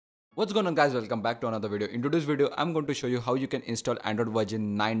What's going on guys, welcome back to another video. In today's video, I'm going to show you how you can install Android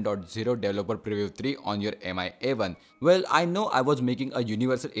version 9.0 Developer Preview 3 on your MI A1. Well, I know I was making a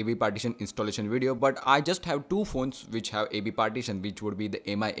universal AB partition installation video, but I just have two phones which have AB partition, which would be the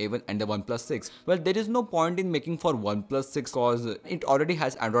MI A1 and the OnePlus 6. Well, there is no point in making for OnePlus 6 cause it already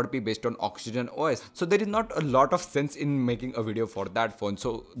has Android P based on Oxygen OS. So there is not a lot of sense in making a video for that phone.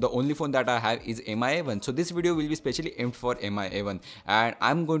 So the only phone that I have is MI A1. So this video will be specially aimed for MI A1 and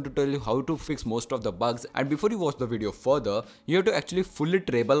I'm going to tell you how to fix most of the bugs. And before you watch the video further, you have to actually fully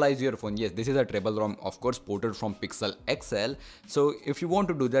treableize your phone. Yes, this is a treble ROM, of course ported from Pixel XL. So if you want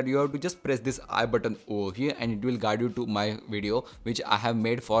to do that, you have to just press this I button over here and it will guide you to my video which I have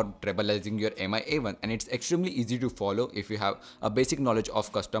made for treableizing your MI A1, and it's extremely easy to follow if you have a basic knowledge of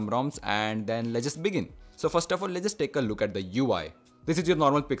custom ROMs. And then let's just begin. So first of all, let's just take a look at the UI. This is your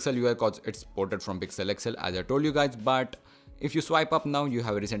normal Pixel UI cause it's ported from Pixel XL as I told you guys, but if you swipe up now, you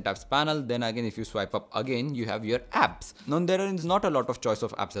have a recent apps panel. Then again, if you swipe up again, you have your apps. Now there is not a lot of choice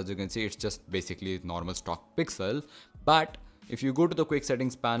of apps, as you can see. It's just basically normal stock Pixel. But if you go to the quick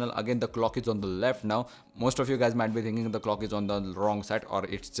settings panel, again the clock is on the left now. Most of you guys might be thinking the clock is on the wrong side or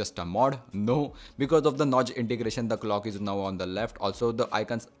it's just a mod. No, because of the notch integration, the clock is now on the left. Also, the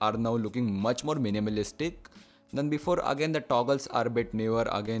icons are now looking much more minimalistic than before. Again, the toggles are a bit newer.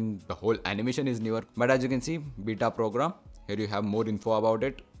 Again, the whole animation is newer. But as you can see, beta program. Here you have more info about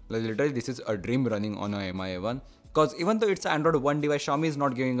it. Literally, this is a dream running on a MI A1. Because even though it's an Android 1 device, Xiaomi is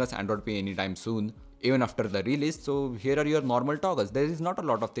not giving us Android P anytime soon, even after the release. So here are your normal toggles. There is not a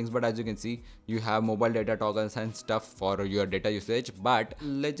lot of things, but as you can see, you have mobile data toggles and stuff for your data usage. But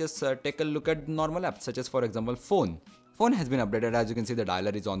let's just take a look at normal apps, such as for example, phone. Phone has been updated. As you can see, the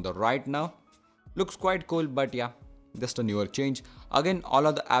dialer is on the right now. Looks quite cool, but yeah, just a newer change. Again, all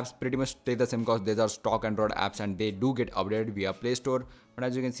of the apps pretty much stay the same because these are stock Android apps and they do get updated via Play Store. But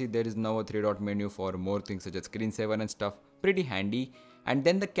as you can see, there is now a 3-dot menu for more things such as screensaver and stuff. Pretty handy. And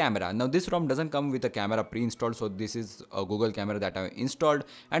then the camera. Now this ROM doesn't come with a camera pre-installed, so this is a Google camera that I installed.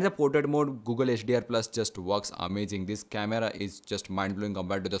 And the portrait mode, Google HDR Plus, just works amazing. This camera is just mind-blowing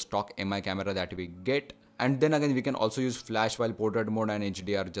compared to the stock MI camera that we get. And then again, we can also use flash while portrait mode and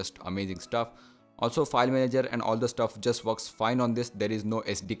HDR, just amazing stuff. Also, file manager and all the stuff just works fine on this. There is no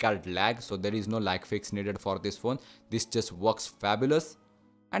SD card lag, so there is no lag fix needed for this phone. This just works fabulous.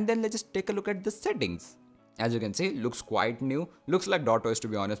 And then let's just take a look at the settings. As you can see, looks quite new. Looks like .os to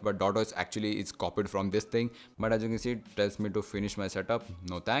be honest, but .os actually is copied from this thing. But as you can see, it tells me to finish my setup.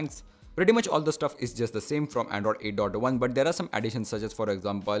 No thanks. Pretty much all the stuff is just the same from Android 8.1, but there are some additions such as for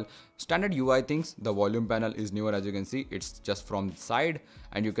example, standard UI things. The volume panel is newer, as you can see. It's just from the side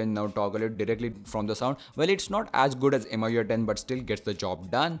and you can now toggle it directly from the sound. Well, it's not as good as MIUI 10, but still gets the job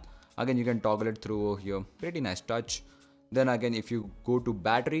done. Again, you can toggle it through here. Pretty nice touch. Then again, if you go to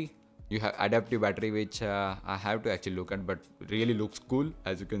battery, you have adaptive battery, which I have to actually look at, but really looks cool,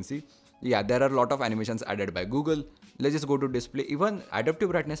 as you can see. Yeah, there are a lot of animations added by Google. Let's just go to display. Even adaptive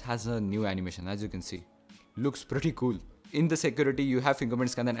brightness has a new animation, as you can see. Looks pretty cool. In the security, you have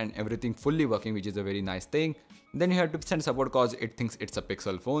fingerprint scanner and everything fully working, which is a very nice thing. Then you have to send support cause it thinks it's a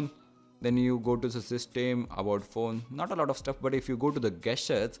Pixel phone. Then you go to the system, about phone, not a lot of stuff, but if you go to the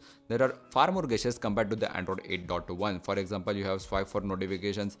gestures, there are far more gestures compared to the Android 8.1. For example, you have swipe for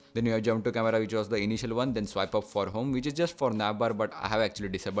notifications, then you have jump to camera, which was the initial one, then swipe up for home, which is just for navbar, but I have actually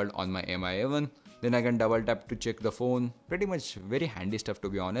disabled on my MI A1. Then I can double tap to check the phone. Pretty much very handy stuff to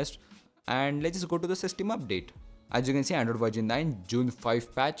be honest. And let's just go to the system update. As you can see, Android version 9, June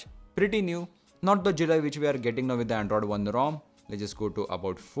 5 patch, pretty new. Not the July which we are getting now with the Android 1 ROM. Let's just go to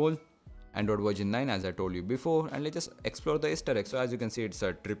about phone. Android version 9 as I told you before, and let's just explore the Easter egg. So as you can see, it's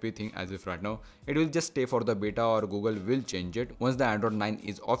a trippy thing as if right now it will just stay for the beta or Google will change it once the Android 9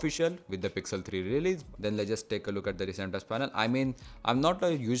 is official with the Pixel 3 release. Then let's just take a look at the recent test panel. I mean, I'm not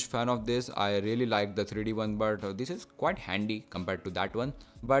a huge fan of this. I really like the 3D one, but this is quite handy compared to that one.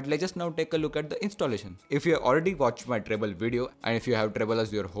 But let's just now take a look at the installation. If you have already watched my treble video and if you have treble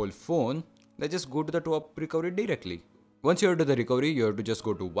as your whole phone, let's just go to the top recovery directly. Once you are to the recovery, you have to just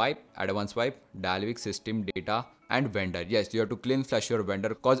go to wipe, advanced wipe, Dalvik, system, data, and vendor. Yes, you have to clean flash your vendor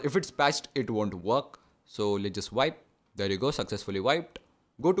because if it's patched, it won't work. So let's just wipe. There you go, successfully wiped.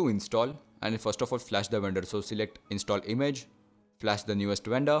 Go to install and first of all, flash the vendor. So select install image, flash the newest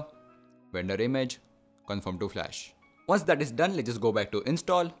vendor, vendor image, confirm to flash. Once that is done, let's just go back to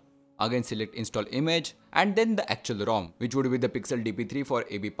install. Again, select install image and then the actual ROM, which would be the Pixel DP3 for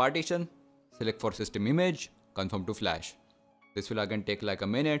AB partition. Select for system image, confirm to flash. This will again take like a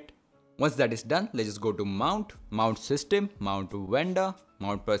minute. Once that is done, let's just go to mount, mount system, mount vendor,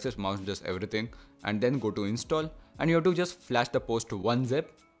 mount process, mount just everything, and then go to install. And you have to just flash the post to 1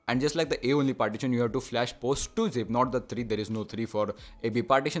 zip And just like the A only partition, you have to flash post 2-zip, not the 3. There is no 3 for AB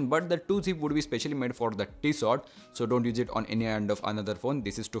partition, but the 2-zip would be specially made for the T-Sort, so don't use it on any end of another phone.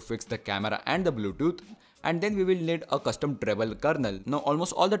 This is to fix the camera and the Bluetooth. And then we will need a custom treble kernel. Now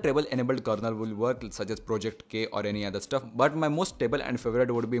almost all the treble enabled kernel will work, such as Project K or any other stuff, but my most stable and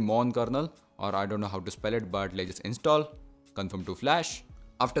favorite would be Mon kernel, or I don't know how to spell it, but let's just install, confirm to flash.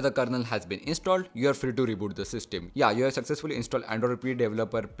 After the kernel has been installed, you are free to reboot the system. Yeah, you have successfully installed Android P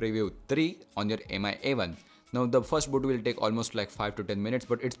Developer Preview 3 on your MI A1. Now the first boot will take almost like 5 to 10 minutes,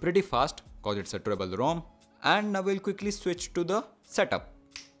 but it's pretty fast cause it's a treble ROM. And now we'll quickly switch to the setup.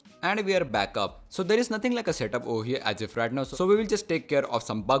 And we are back up. So there is nothing like a setup over here as if right now. So we will just take care of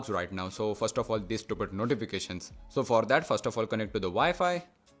some bugs right now. So first of all, these stupid notifications. So for that, first of all, connect to the Wi-Fi.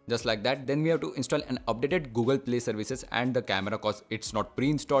 Just like that. Then we have to install an updated Google Play services and the camera cause it's not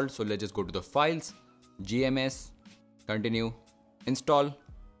pre-installed. So let's just go to the files, GMS, continue, install,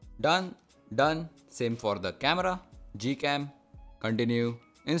 done, done. Same for the camera, Gcam, continue,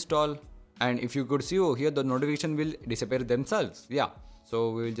 install. And if you could see over here, the notification will disappear themselves. Yeah. So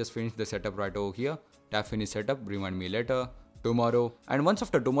we will just finish the setup right over here. Tap finish setup, remind me later, tomorrow. And once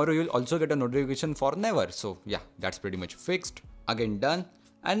after tomorrow, you will also get a notification for never. So yeah, that's pretty much fixed. Again done.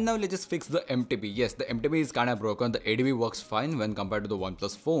 And now let's just fix the MTP. Yes, the MTP is kinda broken. The ADB works fine when compared to the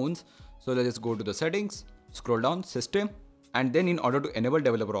OnePlus phones. So let's just go to the settings, scroll down, system. And then in order to enable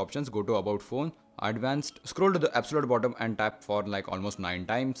developer options, go to about phone, advanced, scroll to the absolute bottom and tap for like almost 9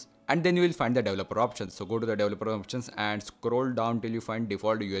 times. And then you will find the developer options. So go to the developer options and scroll down till you find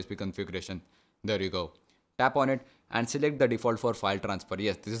default USB configuration. There you go. Tap on it and select the default for file transfer.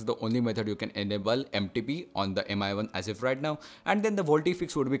 Yes, this is the only method you can enable MTP on the MI1 as if right now. And then the MTP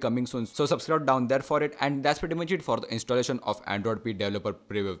Fix would be coming soon. So subscribe down there for it. And that's pretty much it for the installation of Android P Developer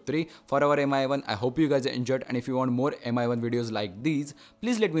Preview 3 for our MI1. I hope you guys enjoyed. And if you want more MI1 videos like these,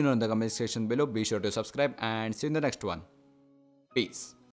 please let me know in the comment section below. Be sure to subscribe and see you in the next one. Peace.